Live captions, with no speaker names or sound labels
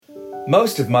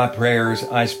Most of my prayers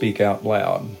I speak out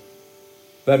loud.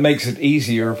 That makes it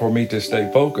easier for me to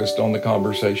stay focused on the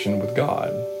conversation with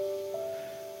God.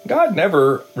 God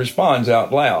never responds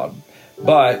out loud,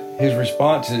 but His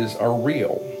responses are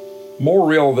real, more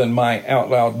real than my out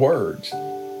loud words.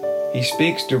 He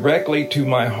speaks directly to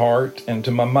my heart and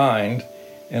to my mind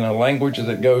in a language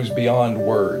that goes beyond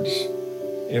words.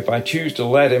 If I choose to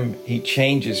let Him, He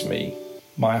changes me,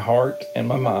 my heart and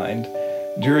my mind,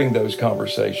 during those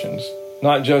conversations,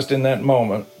 not just in that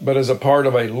moment, but as a part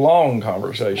of a long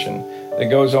conversation that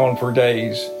goes on for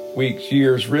days, weeks,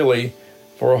 years, really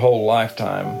for a whole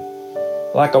lifetime.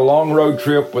 Like a long road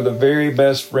trip with the very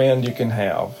best friend you can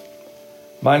have.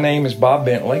 My name is Bob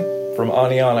Bentley from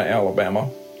Aniana, Alabama.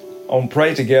 On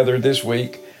Pray Together this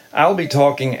week, I'll be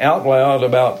talking out loud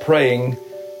about praying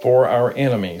for our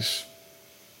enemies.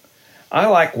 I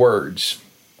like words.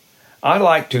 I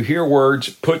like to hear words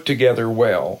put together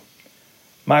well.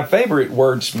 My favorite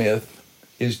wordsmith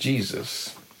is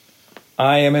Jesus.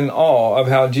 I am in awe of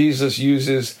how Jesus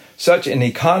uses such an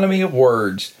economy of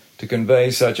words to convey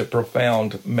such a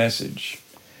profound message.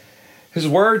 His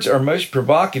words are most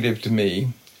provocative to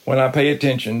me when I pay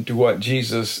attention to what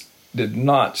Jesus did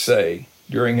not say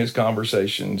during his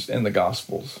conversations in the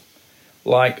Gospels.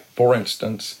 Like, for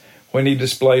instance, when he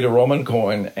displayed a Roman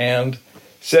coin and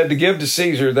said to give to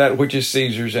Caesar that which is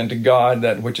Caesar's and to God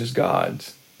that which is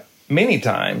God's. Many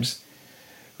times,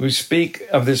 we speak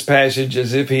of this passage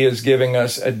as if he is giving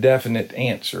us a definite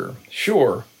answer.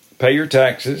 Sure, pay your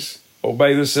taxes,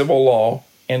 obey the civil law,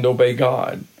 and obey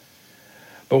God.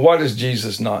 But what does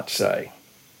Jesus not say?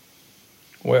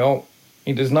 Well,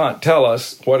 he does not tell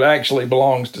us what actually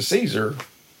belongs to Caesar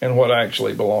and what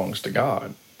actually belongs to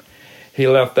God. He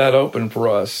left that open for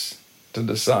us to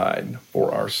decide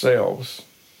for ourselves.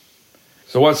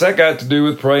 So what's that got to do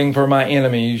with praying for my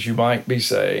enemies, you might be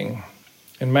saying?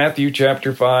 In Matthew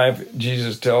chapter 5,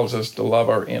 Jesus tells us to love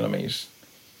our enemies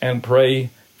and pray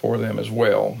for them as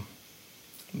well.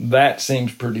 That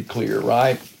seems pretty clear,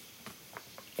 right?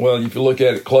 Well, if you look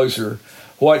at it closer,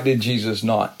 what did Jesus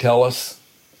not tell us?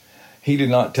 He did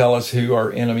not tell us who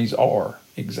our enemies are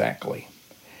exactly.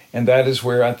 And that is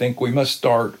where I think we must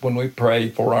start when we pray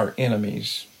for our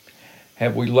enemies.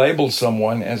 Have we labeled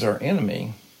someone as our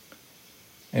enemy?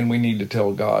 And we need to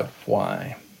tell God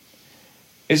why.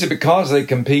 Is it because they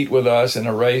compete with us in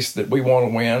a race that we want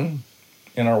to win?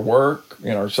 In our work,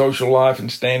 in our social life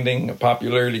and standing, a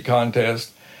popularity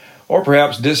contest? Or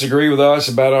perhaps disagree with us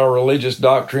about our religious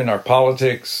doctrine, our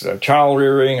politics, child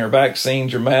rearing, or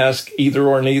vaccines, or masks, either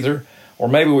or neither? Or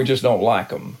maybe we just don't like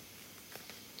them.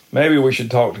 Maybe we should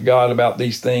talk to God about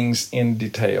these things in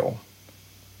detail.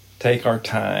 Take our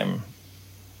time.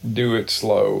 Do it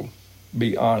slow.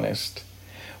 Be honest.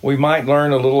 We might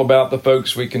learn a little about the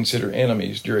folks we consider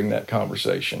enemies during that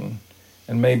conversation,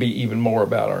 and maybe even more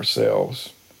about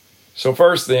ourselves. So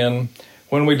first then,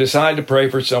 when we decide to pray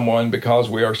for someone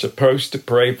because we are supposed to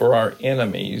pray for our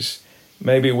enemies,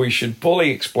 maybe we should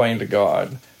fully explain to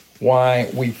God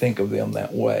why we think of them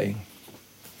that way.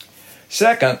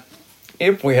 Second,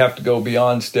 if we have to go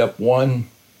beyond step one,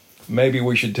 maybe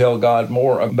we should tell God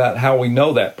more about how we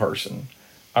know that person,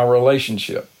 our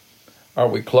relationship. Are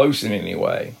we close in any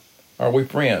way? Are we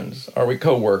friends? Are we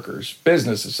co-workers,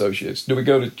 business associates? Do we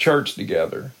go to church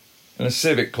together, in a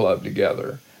civic club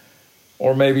together?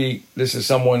 Or maybe this is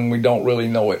someone we don't really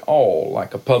know at all,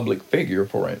 like a public figure,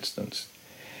 for instance.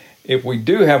 If we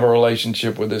do have a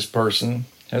relationship with this person,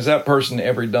 has that person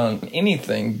ever done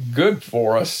anything good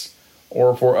for us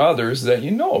or for others that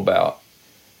you know about?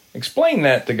 Explain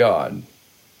that to God.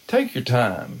 Take your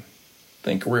time.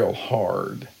 Think real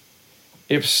hard.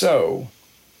 If so,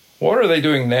 what are they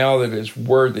doing now that is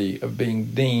worthy of being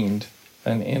deemed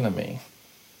an enemy?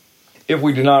 If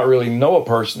we do not really know a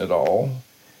person at all,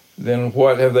 then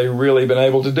what have they really been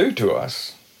able to do to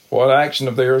us? What action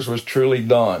of theirs was truly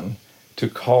done to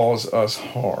cause us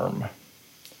harm?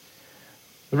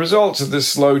 The results of this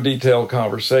slow, detailed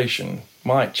conversation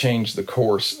might change the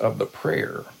course of the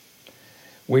prayer.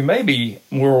 We may be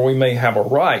where we may have a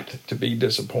right to be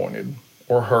disappointed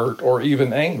or hurt or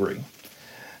even angry.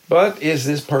 But is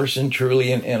this person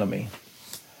truly an enemy?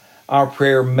 Our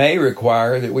prayer may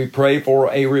require that we pray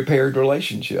for a repaired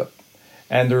relationship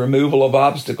and the removal of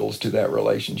obstacles to that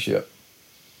relationship.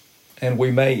 And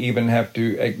we may even have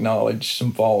to acknowledge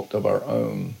some fault of our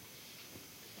own.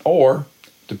 Or,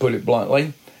 to put it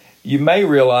bluntly, you may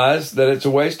realize that it's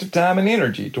a waste of time and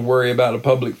energy to worry about a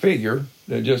public figure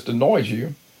that just annoys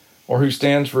you or who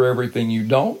stands for everything you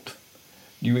don't.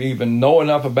 Do you even know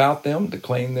enough about them to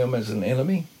claim them as an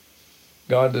enemy?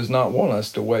 God does not want us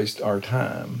to waste our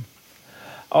time.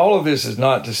 All of this is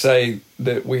not to say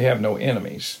that we have no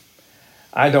enemies.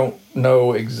 I don't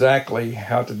know exactly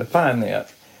how to define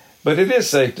that, but it is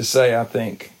safe to say, I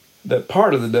think, that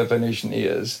part of the definition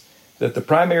is that the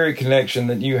primary connection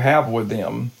that you have with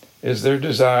them is their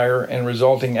desire and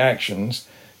resulting actions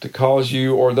to cause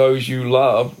you or those you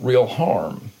love real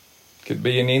harm. It could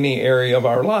be in any area of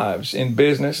our lives, in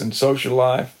business and social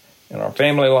life, in our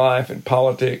family life, in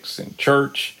politics, in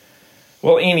church,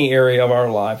 well, any area of our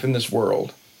life in this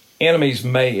world. Enemies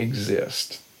may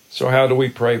exist. So how do we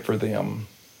pray for them?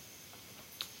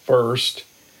 First,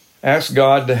 ask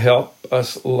God to help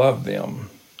us love them,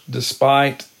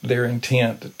 despite their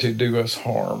intent to do us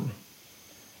harm.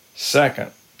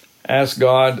 Second, ask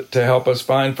God to help us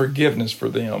find forgiveness for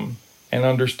them and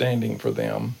understanding for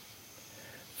them.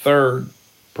 Third,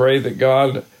 pray that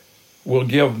God will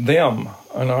give them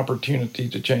an opportunity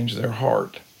to change their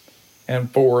heart.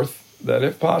 And fourth, that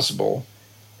if possible,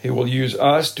 He will use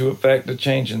us to effect a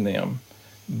change in them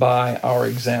by our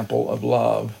example of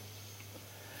love.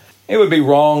 It would be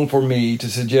wrong for me to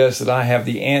suggest that I have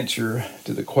the answer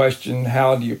to the question,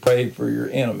 how do you pray for your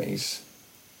enemies?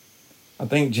 I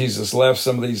think Jesus left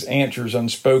some of these answers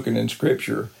unspoken in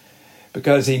Scripture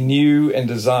because He knew and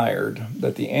desired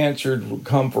that the answer would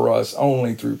come for us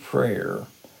only through prayer,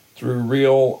 through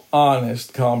real,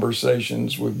 honest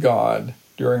conversations with God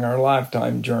during our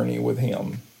lifetime journey with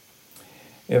Him.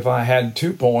 If I had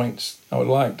 2 points I would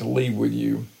like to leave with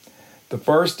you. The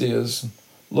first is,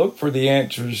 look for the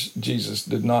answers Jesus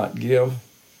did not give,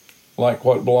 like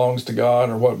what belongs to God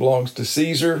or what belongs to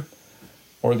Caesar,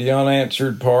 or the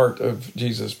unanswered part of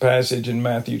Jesus' passage in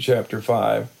Matthew chapter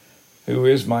 5, who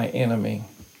is my enemy?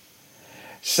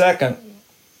 Second,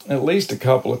 at least a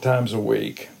couple of times a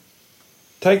week,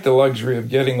 take the luxury of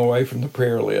getting away from the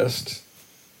prayer list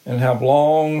and have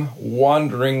long,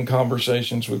 wandering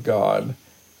conversations with God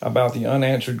about the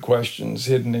unanswered questions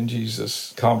hidden in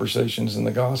Jesus' conversations in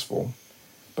the gospel,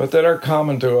 but that are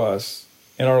common to us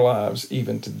in our lives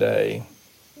even today.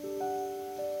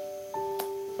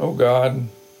 Oh God,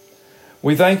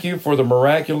 we thank You for the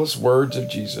miraculous words of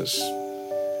Jesus,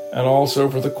 and also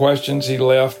for the questions He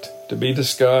left to be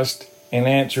discussed and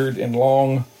answered in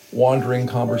long, wandering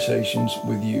conversations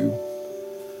with You.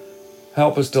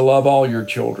 Help us to love all Your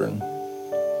children,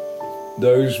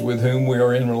 those with whom we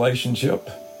are in relationship,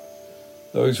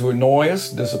 those who annoy us,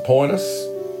 disappoint us,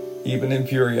 even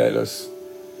infuriate us,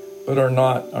 but are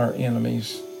not our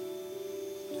enemies.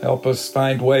 Help us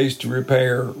find ways to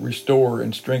repair, restore,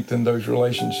 and strengthen those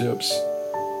relationships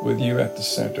with You at the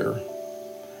center.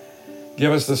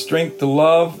 Give us the strength to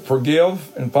love,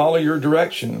 forgive, and follow Your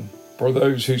direction for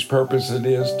those whose purpose it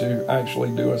is to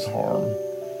actually do us harm.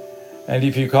 And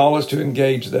if You call us to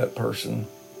engage that person,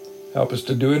 help us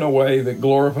to do it in a way that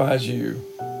glorifies You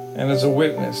and as a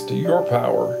witness to Your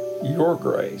power, Your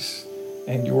grace,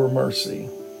 and Your mercy.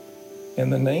 In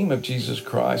the name of Jesus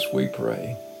Christ we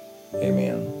pray.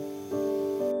 Amen.